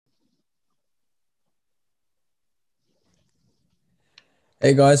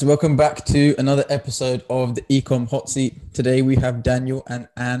Hey guys, welcome back to another episode of the eCom Hot Seat. Today we have Daniel and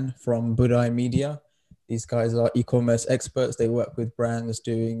Anne from Budai Media. These guys are e-commerce experts. They work with brands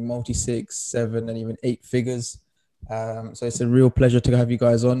doing multi-six, seven, and even eight figures. So it's a real pleasure to have you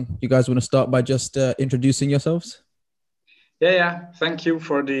guys on. You guys want to start by just introducing yourselves? Yeah. Thank you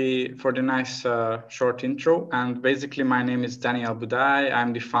for the nice short intro. And basically, my name is Daniel Budai.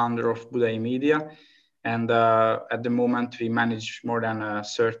 I'm the founder of Budai Media, and at the moment, we manage more than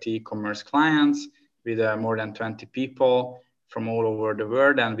 30 e-commerce clients with more than 20 people from all over the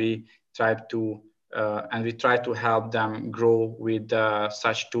world, and we try to help them grow with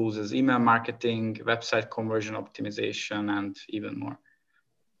such tools as email marketing, website conversion optimization, and even more.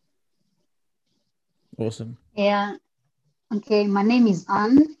 Awesome. Yeah. Okay. My name is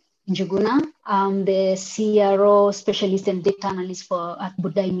Anne Njuguna. I'm the CRO specialist and data analyst at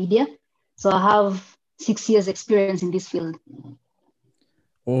Budai Media. So I have 6 years experience in this field.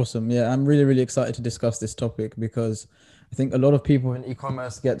 Awesome. Yeah, I'm really, really excited to discuss this topic because I think a lot of people in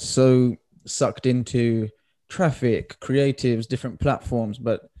e-commerce get so sucked into traffic, creatives, different platforms.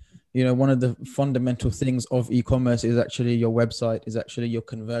 But, one of the fundamental things of e-commerce is actually your website, is actually your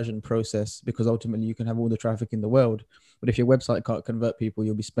conversion process, because ultimately you can have all the traffic in the world. But if your website can't convert people,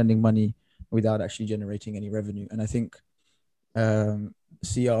 you'll be spending money without actually generating any revenue. And I think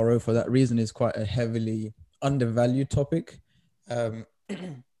CRO for that reason is quite a heavily undervalued topic. I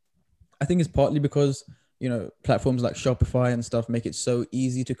think it's partly because, platforms like Shopify and stuff make it so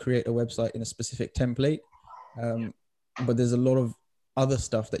easy to create a website in a specific template. But there's a lot of other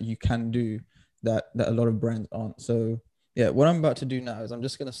stuff that you can do that a lot of brands aren't. So yeah, what I'm about to do now is I'm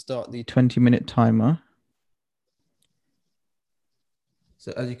just going to start the 20-minute timer.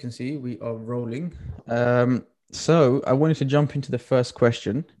 So as you can see, we are rolling. So I wanted to jump into the first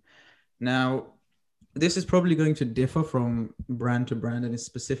question. Now, this is probably going to differ from brand to brand, and its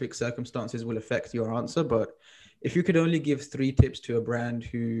specific circumstances will affect your answer. But if you could only give 3 tips to a brand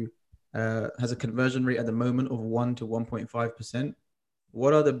who has a conversion rate at the moment of 1 to 1.5%,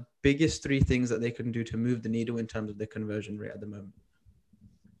 what are the biggest 3 things that they can do to move the needle in terms of their conversion rate at the moment?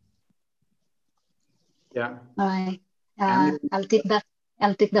 Yeah. All right.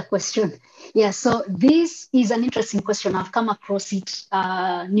 I'll take that question. Yeah. So this is an interesting question. I've come across it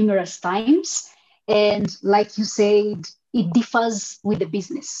numerous times. And like you said, it differs with the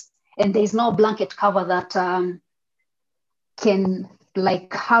business. And there is no blanket cover that can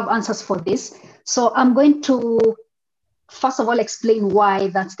have answers for this. So I'm going to, first of all, explain why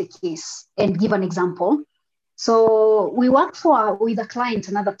that's the case and give an example. So we worked with a client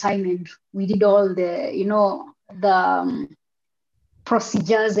another time, and we did all the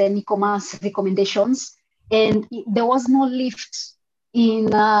procedures and e-commerce recommendations. And there was no lift in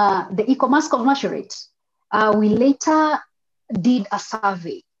the e-commerce conversion rate. We later did a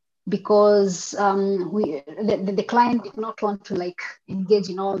survey because the client did not want to engage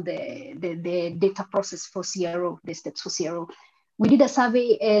in all the data process for CRO, the steps for CRO. We did a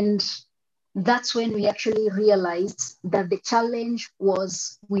survey, and that's when we actually realized that the challenge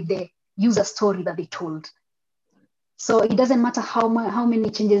was with the user story that they told. So it doesn't matter how many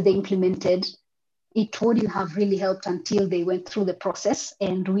changes they implemented, it wouldn't have really helped until they went through the process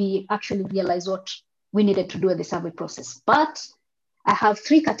and we actually realized what we needed to do at the survey process. But I have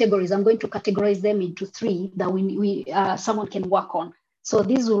 3 categories. I'm going to categorize them into 3 that someone can work on. So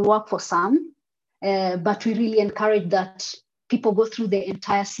this will work for some, but we really encourage that people go through the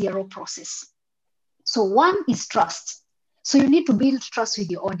entire CRO process. So 1 is trust. So you need to build trust with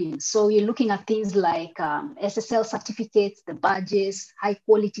your audience. So you're looking at things like SSL certificates, the badges, high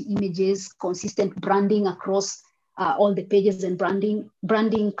quality images, consistent branding across all the pages, and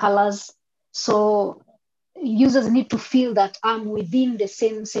branding colors. So users need to feel that I'm within the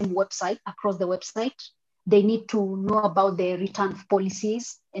same website, across the website. They need to know about the return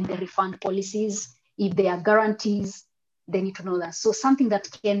policies and the refund policies. If there are guarantees, they need to know that. So something that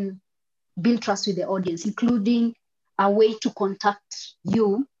can build trust with the audience, including a way to contact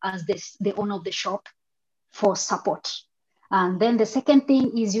you as the owner of the shop for support. And then the second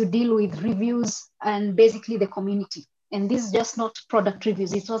thing is you deal with reviews and basically the community. And this is just not product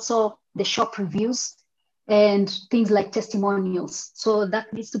reviews, it's also the shop reviews and things like testimonials. So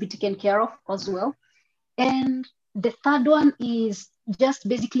that needs to be taken care of as well. And the third one is just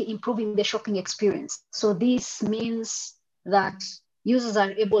basically improving the shopping experience. So this means that users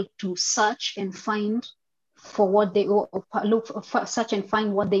are able to search and find for what they search and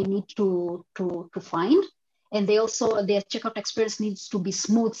find what they need to find. And their checkout experience needs to be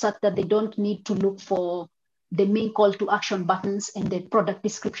smooth such that they don't need to look for the main call to action buttons and the product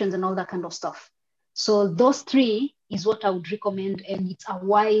descriptions and all that kind of stuff. So those 3 is what I would recommend. And it's a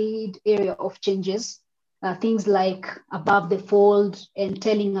wide area of changes. Things like above the fold and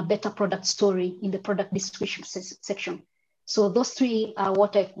telling a better product story in the product description section. So those three are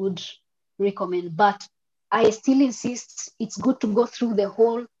what I would recommend. But I still insist it's good to go through the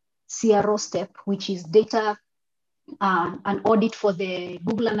whole CRO step, which is data, an audit for the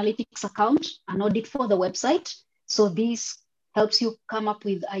Google Analytics account, an audit for the website. So this helps you come up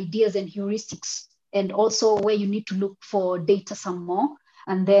with ideas and heuristics, and also where you need to look for data some more.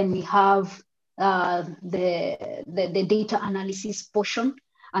 And then we have the data analysis portion,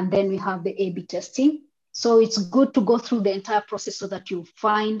 and then we have the A/B testing. So it's good to go through the entire process so that you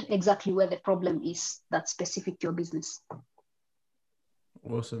find exactly where the problem is that's specific to your business.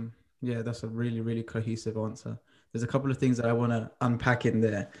 Awesome. Yeah, that's a really, really cohesive answer. There's a couple of things that I want to unpack in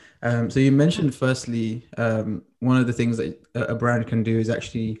there. So you mentioned firstly, one of the things that a brand can do is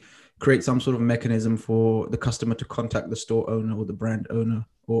actually create some sort of mechanism for the customer to contact the store owner or the brand owner,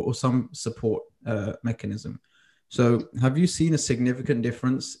 or some support mechanism. So have you seen a significant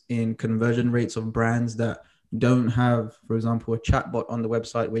difference in conversion rates of brands that don't have, for example, a chatbot on the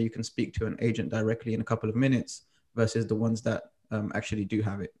website where you can speak to an agent directly in a couple of minutes versus the ones that actually do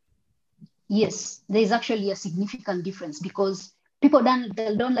have it? Yes, there's actually a significant difference because people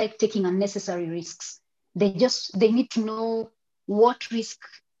don't like taking unnecessary risks. They need to know what risk,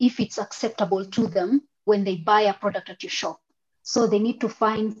 if it's acceptable to them when they buy a product at your shop. So they need to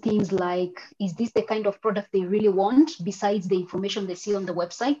find things like, is this the kind of product they really want besides the information they see on the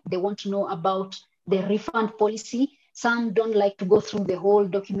website? They want to know about the refund policy. Some don't like to go through the whole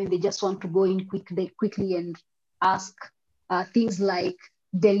document. They just want to go in quickly and ask things like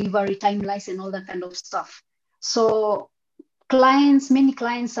delivery timelines and all that kind of stuff. So many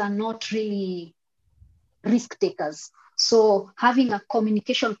clients are not really risk takers. So having a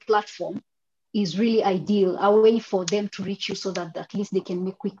communication platform is really ideal, a way for them to reach you so that at least they can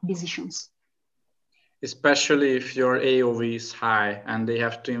make quick decisions. Especially if your AOV is high and they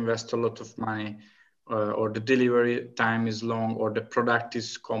have to invest a lot of money, or the delivery time is long, or the product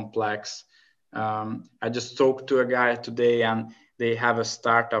is complex. I just talked to a guy today and they have a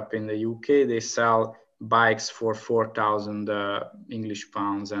startup in the UK. They sell bikes for 4,000 English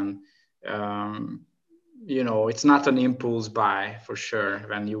pounds. And it's not an impulse buy for sure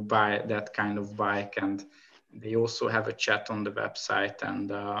when you buy that kind of bike. And they also have a chat on the website.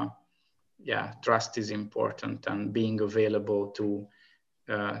 And trust is important, and being available to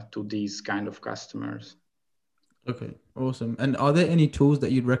these kind of customers. Okay, awesome. And are there any tools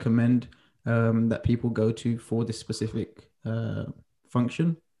that you'd recommend that people go to for this specific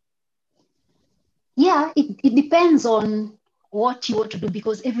function? Yeah, it depends on what you want to do,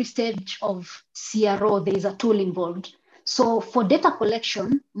 because every stage of CRO, there is a tool involved. So for data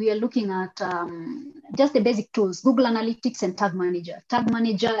collection, we are looking at just the basic tools, Google Analytics and Tag Manager. Tag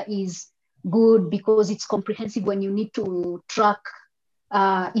Manager is good because it's comprehensive when you need to track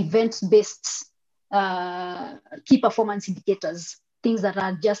event-based key performance indicators, things that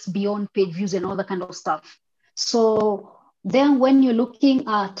are just beyond page views and all that kind of stuff. So then when you're looking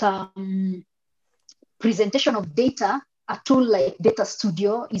at presentation of data, a tool like Data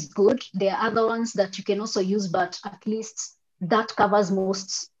Studio is good. There are other ones that you can also use, but at least that covers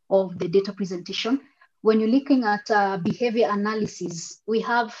most of the data presentation. When you're looking at behavior analysis, we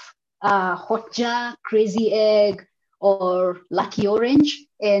have Hotjar, Crazy Egg, or Lucky Orange,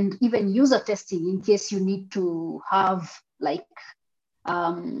 and even user testing in case you need to have like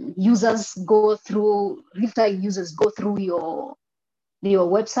real-time users go through your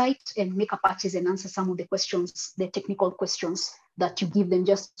website and make a purchase and answer some of the questions, the technical questions that you give them,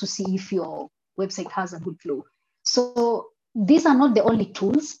 just to see if your website has a good flow. So these are not the only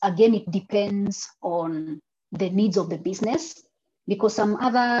tools. Again, it depends on the needs of the business, because some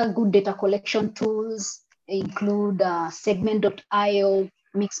other good data collection tools include Segment.io,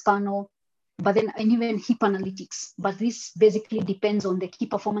 Mixpanel, and even Heap Analytics. But this basically depends on the key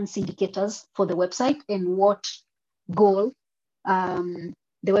performance indicators for the website and what goal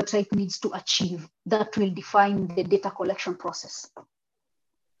the website needs to achieve. That will define the data collection process.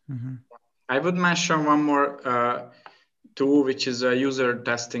 Mm-hmm. I would mention one more tool, which is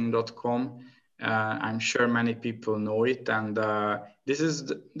usertesting.com. I'm sure many people know it, and this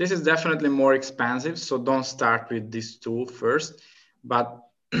is definitely more expensive, so don't start with this tool first. But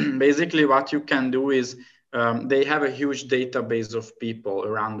basically what you can do is they have a huge database of people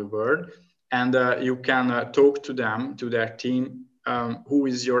around the world, and you can talk to them, to their team, who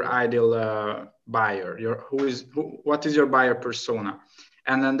is your ideal buyer, what is your buyer persona,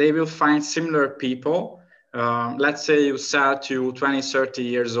 and then they will find similar people. Let's say you sell to 20, 30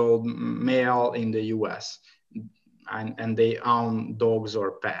 years old male in the US. and they own dogs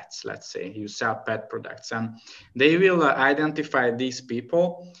or pets. Let's say you sell pet products, and they will identify these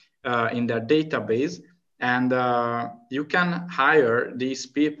people in their database, and you can hire these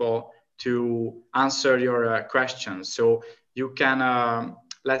people to answer your questions. So you can,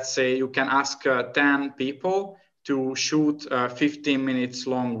 let's say you can ask 10 people to shoot 15 minutes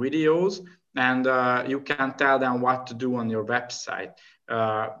long videos, and you can tell them what to do on your website.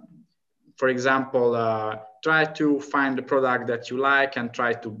 For example, try to find the product that you like and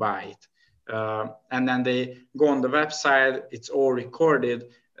try to buy it. And then they go on the website, it's all recorded,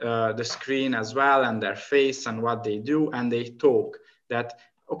 the screen as well, and their face and what they do, and they talk that,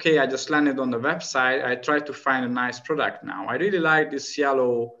 okay, I just landed on the website, I try to find a nice product now. I really like this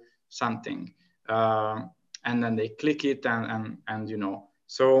yellow something. And then they click it and you know.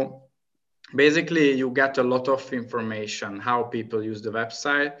 So basically you get a lot of information how people use the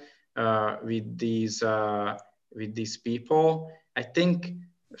website with these people. I think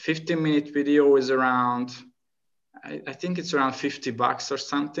 15-minute video is around, I think it's around $50 or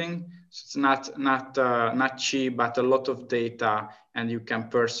something. So it's not cheap, but a lot of data, and you can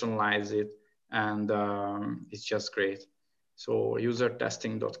personalize it, and it's just great. So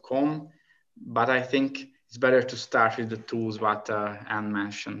usertesting.com, but I think it's better to start with the tools what Anne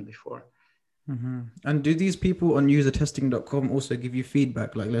mentioned before. Mm-hmm. And do these people on usertesting.com also give you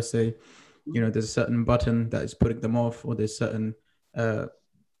feedback? Like, let's say, you know, there's a certain button that is putting them off, or there's certain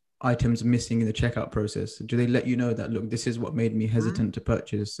items missing in the checkout process. Do they let you know that, look, this is what made me hesitant to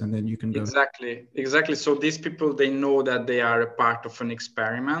purchase, and then you can go? Exactly. So these people, they know that they are a part of an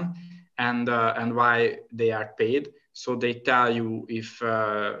experiment, and why they are paid. So they tell you if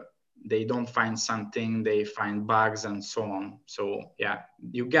they don't find something, they find bugs and so on. So yeah,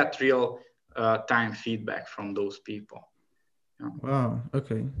 you get real time feedback from those people. Yeah. Wow.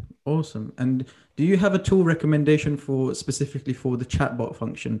 Okay. Awesome. And do you have a tool recommendation for specifically for the chatbot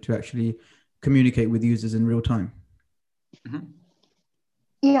function to actually communicate with users in real time? Mm-hmm.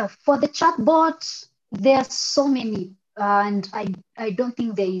 Yeah, for the chatbot, there are so many, and I don't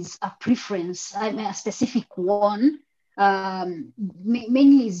think there is a preference, a specific one.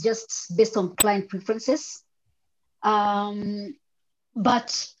 Mainly it's just based on client preferences.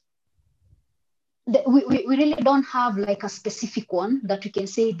 But we really don't have like a specific one that we can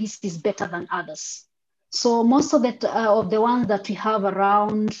say this is better than others. So most of the ones that we have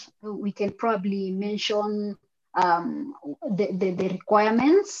around, we can probably mention the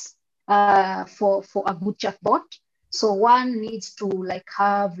requirements for a good chatbot. So one needs to like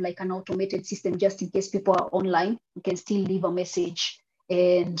have like an automated system just in case people are online. You can still leave a message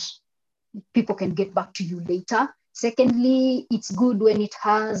and people can get back to you later. Secondly, it's good when it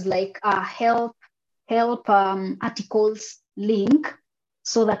has like a help articles link,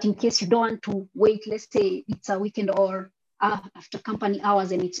 so that in case you don't want to wait, let's say it's a weekend or after company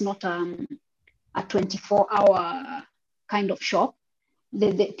hours and it's not a 24-hour kind of shop,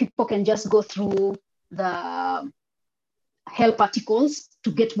 the people can just go through the help articles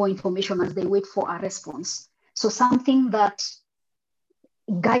to get more information as they wait for a response. So something that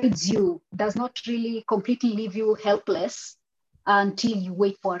guides you, does not really completely leave you helpless until you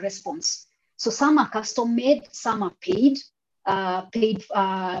wait for a response. So some are custom made, some are paid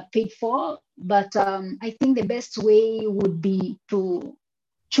for, but I think the best way would be to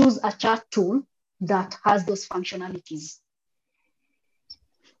choose a chat tool that has those functionalities.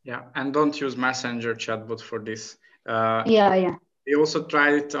 Yeah, and don't use Messenger chatbot for this. Yeah. We also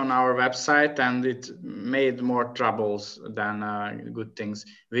tried it on our website, and it made more troubles than good things.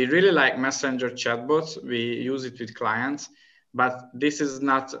 We really like Messenger chatbots. We use it with clients, but this is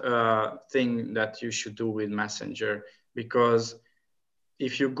not a thing that you should do with Messenger, because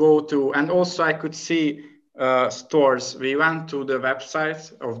if you go to, and also I could see stores, we went to the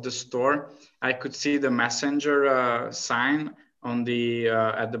website of the store, I could see the Messenger sign on the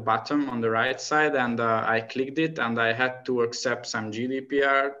at the bottom on the right side, and I clicked it, and I had to accept some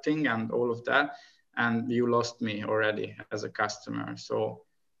GDPR thing and all of that, and you lost me already as a customer. So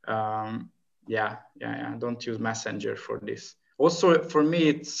yeah, don't use Messenger for this. Also, for me,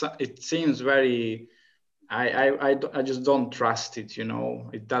 it seems very, I just don't trust it, you know.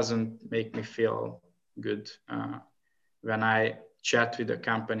 It doesn't make me feel good when I chat with a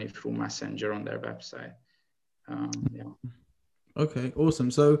company through Messenger on their website. Yeah. Okay,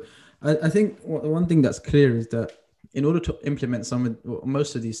 awesome. So I think one thing that's clear is that in order to implement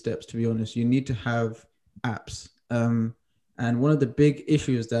most of these steps, to be honest, you need to have apps. And one of the big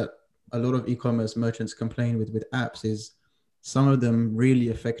issues that a lot of e-commerce merchants complain with apps is some of them really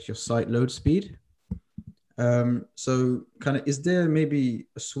affect your site load speed. So kind of, is there maybe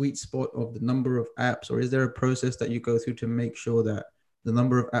a sweet spot of the number of apps, or is there a process that you go through to make sure that the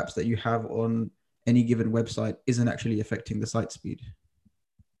number of apps that you have on any given website isn't actually affecting the site speed?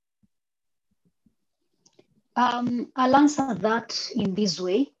 I'll answer that in this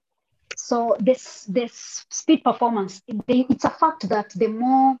way. So this speed performance, it's a fact that the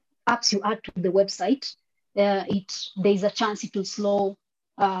more apps you add to the website, there's a chance it will slow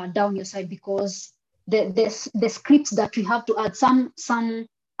down your site, because the scripts that we have to add, some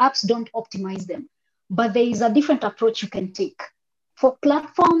apps don't optimize them, but there is a different approach you can take. For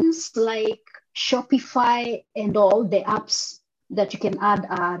platforms like Shopify and all, the apps that you can add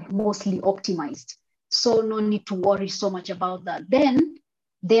are mostly optimized. So no need to worry so much about that. Then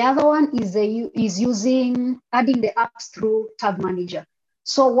the other one is using adding the apps through Tag Manager.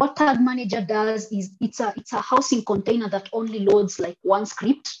 So what Tag Manager does is it's a housing container that only loads like one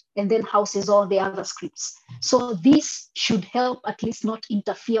script and then houses all the other scripts. So this should help at least not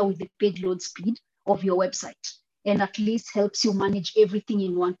interfere with the page load speed of your website, and at least helps you manage everything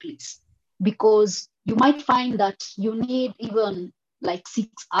in one place. Because you might find that you need even like 6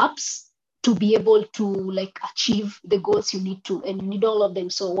 apps to be able to like achieve the goals you need to, and you need all of them.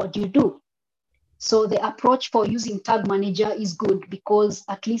 So what do? So the approach for using Tag Manager is good, because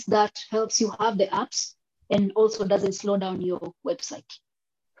at least that helps you have the apps and also doesn't slow down your website.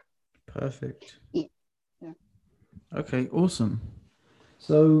 Perfect. Yeah. Okay, awesome.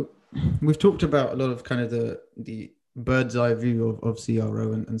 So we've talked about a lot of kind of the bird's eye view of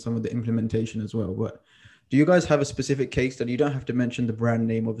CRO and some of the implementation as well. But do you guys have a specific case study? You don't have to mention the brand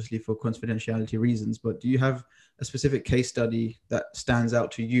name, obviously, for confidentiality reasons, but do you have a specific case study that stands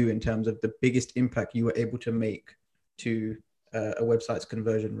out to you in terms of the biggest impact you were able to make to a website's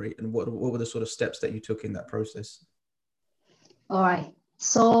conversion rate? And what were the sort of steps that you took in that process? All right.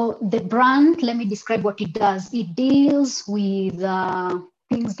 So the brand, let me describe what it does. It deals with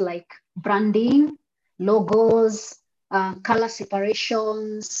things like branding, logos, color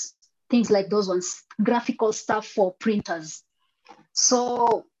separations, things like those ones, graphical stuff for printers.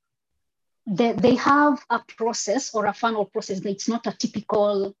 So they have a process or a funnel process. It's not a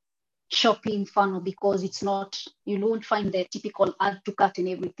typical shopping funnel, because it's not, you won't find the typical add to cart and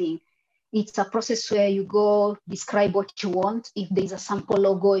everything. It's a process where you go describe what you want. If there's a sample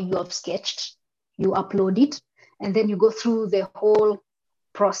logo you have sketched, you upload it, and then you go through the whole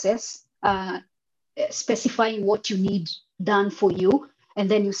process, specifying what you need done for you,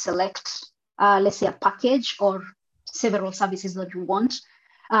 and then you select, let's say, a package or several services that you want.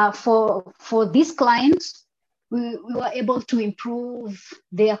 For this client, we were able to improve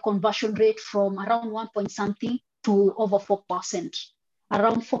their conversion rate from around 1 point something to over 4%,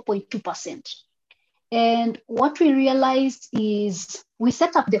 around 4.2%. And what we realized is we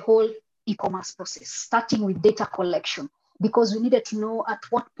set up the whole e-commerce process, starting with data collection, because we needed to know at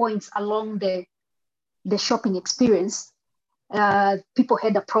what points along the shopping experience people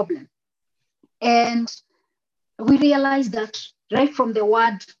had a problem. And we realized that right from the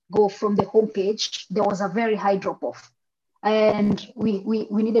word go from the homepage, there was a very high drop off. And we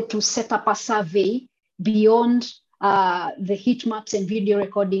needed to set up a survey beyond the heat maps and video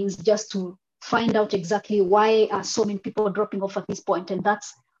recordings, just to find out exactly why are so many people dropping off at this point. And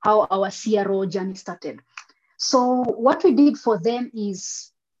that's how our CRO journey started. So what we did for them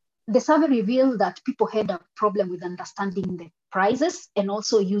is the survey revealed that people had a problem with understanding the prices and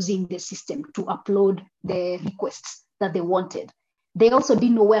also using the system to upload the requests that they wanted. They also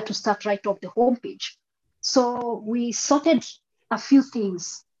didn't know where to start right off the homepage. So we sorted a few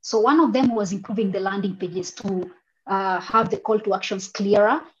things. So one of them was improving the landing pages to have the call to actions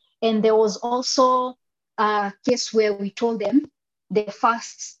clearer. And there was also a case where we told them the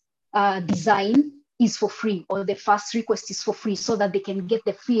first design is for free, or the first request is for free, so that they can get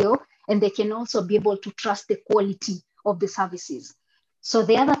the feel and they can also be able to trust the quality of the services. So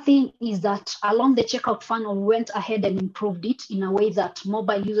the other thing is that along the checkout funnel, we went ahead and improved it in a way that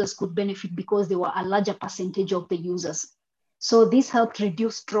mobile users could benefit, because they were a larger percentage of the users. So this helped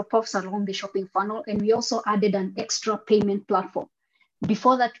reduce drop-offs along the shopping funnel. And we also added an extra payment platform.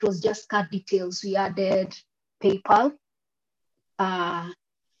 Before that, it was just card details. We added PayPal.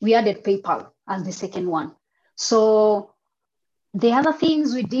 As the second one. So the other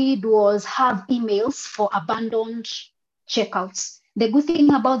things we did was have emails for abandoned checkouts. The good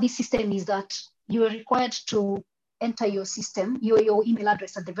thing about this system is that you are required to enter your system, your email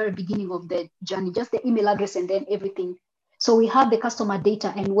address at the very beginning of the journey, just the email address and then everything. So we have the customer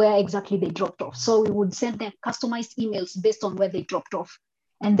data and where exactly they dropped off. So we would send them customized emails based on where they dropped off.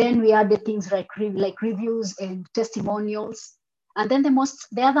 And then we added things like reviews and testimonials. And then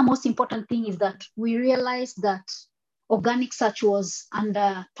the other most important thing is that we realized that organic search was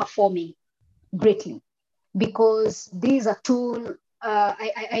underperforming greatly, because these are tool.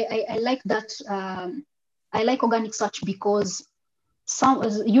 I like that. I like organic search because some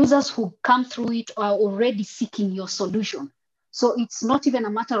users who come through it are already seeking your solution. So it's not even a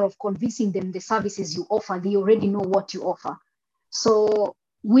matter of convincing them the services you offer. They already know what you offer. So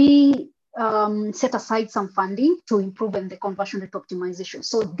we set aside some funding to improve on the conversion rate optimization.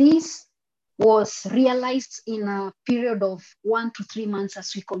 So this was realized in a period of 1 to 3 months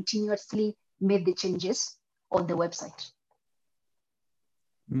as we continuously made the changes on the website.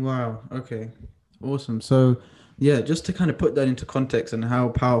 Wow. Okay. Awesome. So, yeah, just to kind of put that into context and how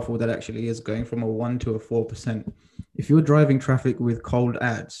powerful that actually is, going from a 1 to a 4%. If you're driving traffic with cold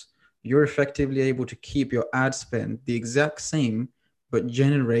ads, you're effectively able to keep your ad spend the exact same, but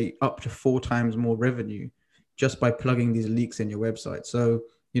generate up to 4 times more revenue just by plugging these leaks in your website. So,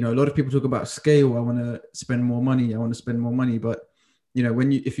 a lot of people talk about scale. I want to spend more money. I want to spend more money. But,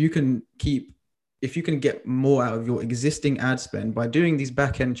 if you can get more out of your existing ad spend by doing these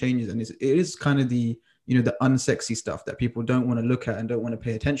back end changes, and it is kind of the the unsexy stuff that people don't want to look at and don't want to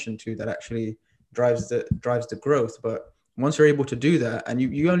pay attention to, that actually drives the growth. But once you're able to do that, and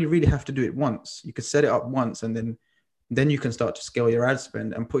you only really have to do it once, you could set it up once, and then you can start to scale your ad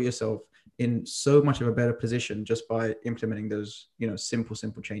spend and put yourself in so much of a better position just by implementing those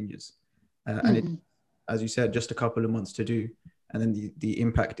simple changes. And it, as you said, just a couple of months to do, and then the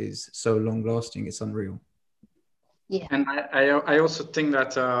impact is so long lasting, it's unreal. Yeah. And I also think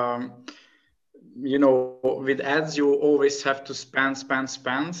that with ads you always have to spend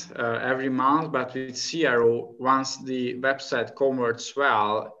every month, but with CRO, once the website converts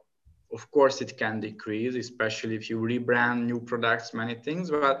well, of course it can decrease, especially if you rebrand new products, many things,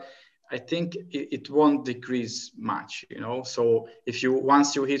 but I think it won't decrease much, So if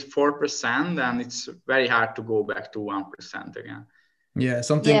once you hit 4%, then it's very hard to go back to 1% again. Yeah,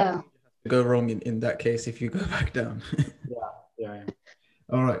 something go wrong in that case if you go back down. Yeah.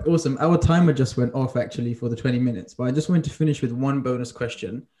 All right, awesome. Our timer just went off actually for the 20 minutes, but I just wanted to finish with one bonus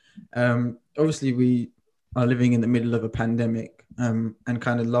question. Obviously, we are living in the middle of a pandemic, and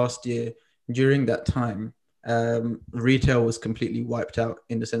kind of last year during that time, retail was completely wiped out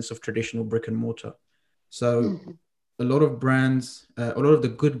in the sense of traditional brick and mortar. So a lot of brands, a lot of the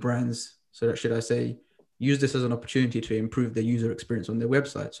good brands, so that should I say, use this as an opportunity to improve the user experience on their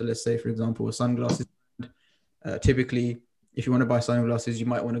website. So let's say, for example, a sunglasses brand, typically, if you want to buy sunglasses, you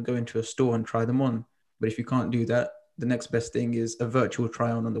might want to go into a store and try them on. But if you can't do that, the next best thing is a virtual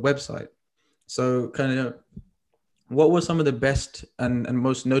try on the website. So kind of, what were some of the best and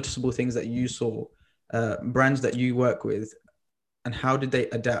most noticeable things that you saw, brands that you work with, and how did they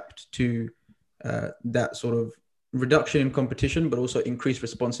adapt to that sort of reduction in competition, but also increased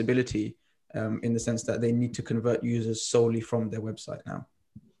responsibility, in the sense that they need to convert users solely from their website now?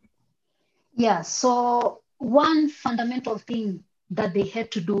 Yeah, so one fundamental thing that they had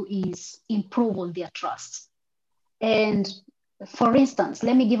to do is improve on their trust. And for instance,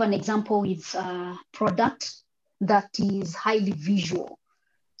 let me give an example with a product that is highly visual.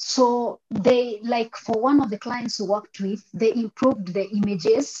 So for one of the clients who worked with, they improved the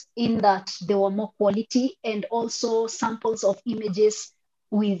images in that they were more quality, and also samples of images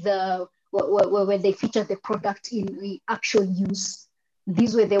with where they featured the product in the actual use.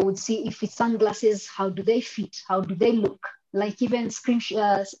 These way they would see if it's sunglasses, how do they fit, how do they look, like even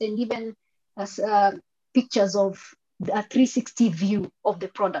screenshots and even pictures of a 360 view of the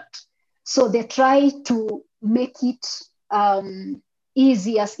product. So they try to make it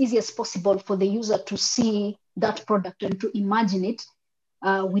easy as possible for the user to see that product and to imagine it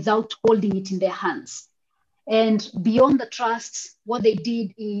without holding it in their hands. And beyond the trust, what they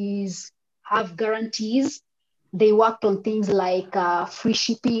did is have guarantees. They worked on things like free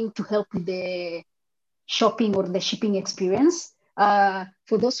shipping to help with the shopping or the shipping experience.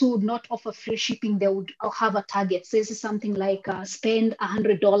 For those who would not offer free shipping, they would have a target. So this is something like spend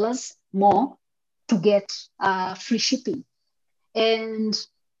 $100 more to get free shipping. And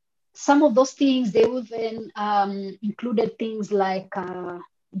some of those things, they even included things like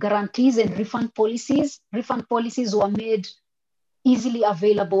guarantees and refund policies. Refund policies were made easily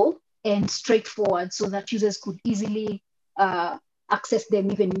available and straightforward so that users could easily access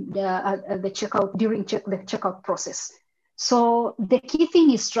them even at the checkout, during the checkout process. So the key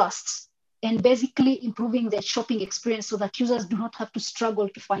thing is trust, and basically improving the shopping experience so that users do not have to struggle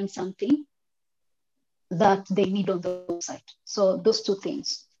to find something that they need on the website. So those two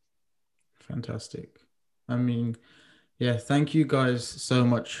things. Fantastic. I mean, yeah, thank you guys so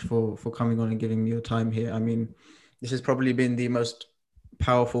much for coming on and giving me your time here. I mean, this has probably been the most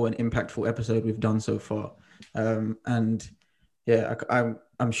powerful and impactful episode we've done so far. And yeah,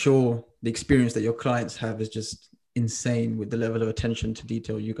 I'm sure the experience that your clients have is just insane with the level of attention to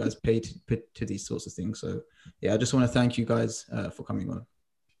detail you guys pay to these sorts of things. So yeah, I just want to thank you guys for coming on.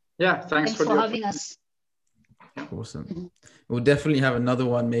 Yeah, thanks for having us. Awesome. We'll definitely have another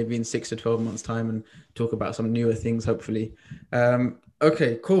one maybe in 6 to 12 months time and talk about some newer things, hopefully.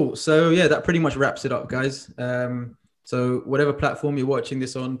 Okay, cool. So yeah, that pretty much wraps it up, guys. So whatever platform you're watching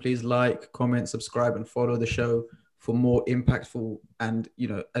this on, please like, comment, subscribe, and follow the show for more impactful and, you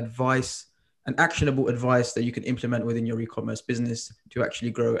know, advice and actionable advice that you can implement within your e-commerce business to actually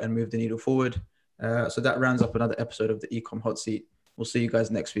grow and move the needle forward. So that rounds up another episode of the eCom Hot Seat. We'll see you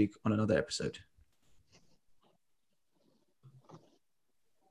guys next week on another episode.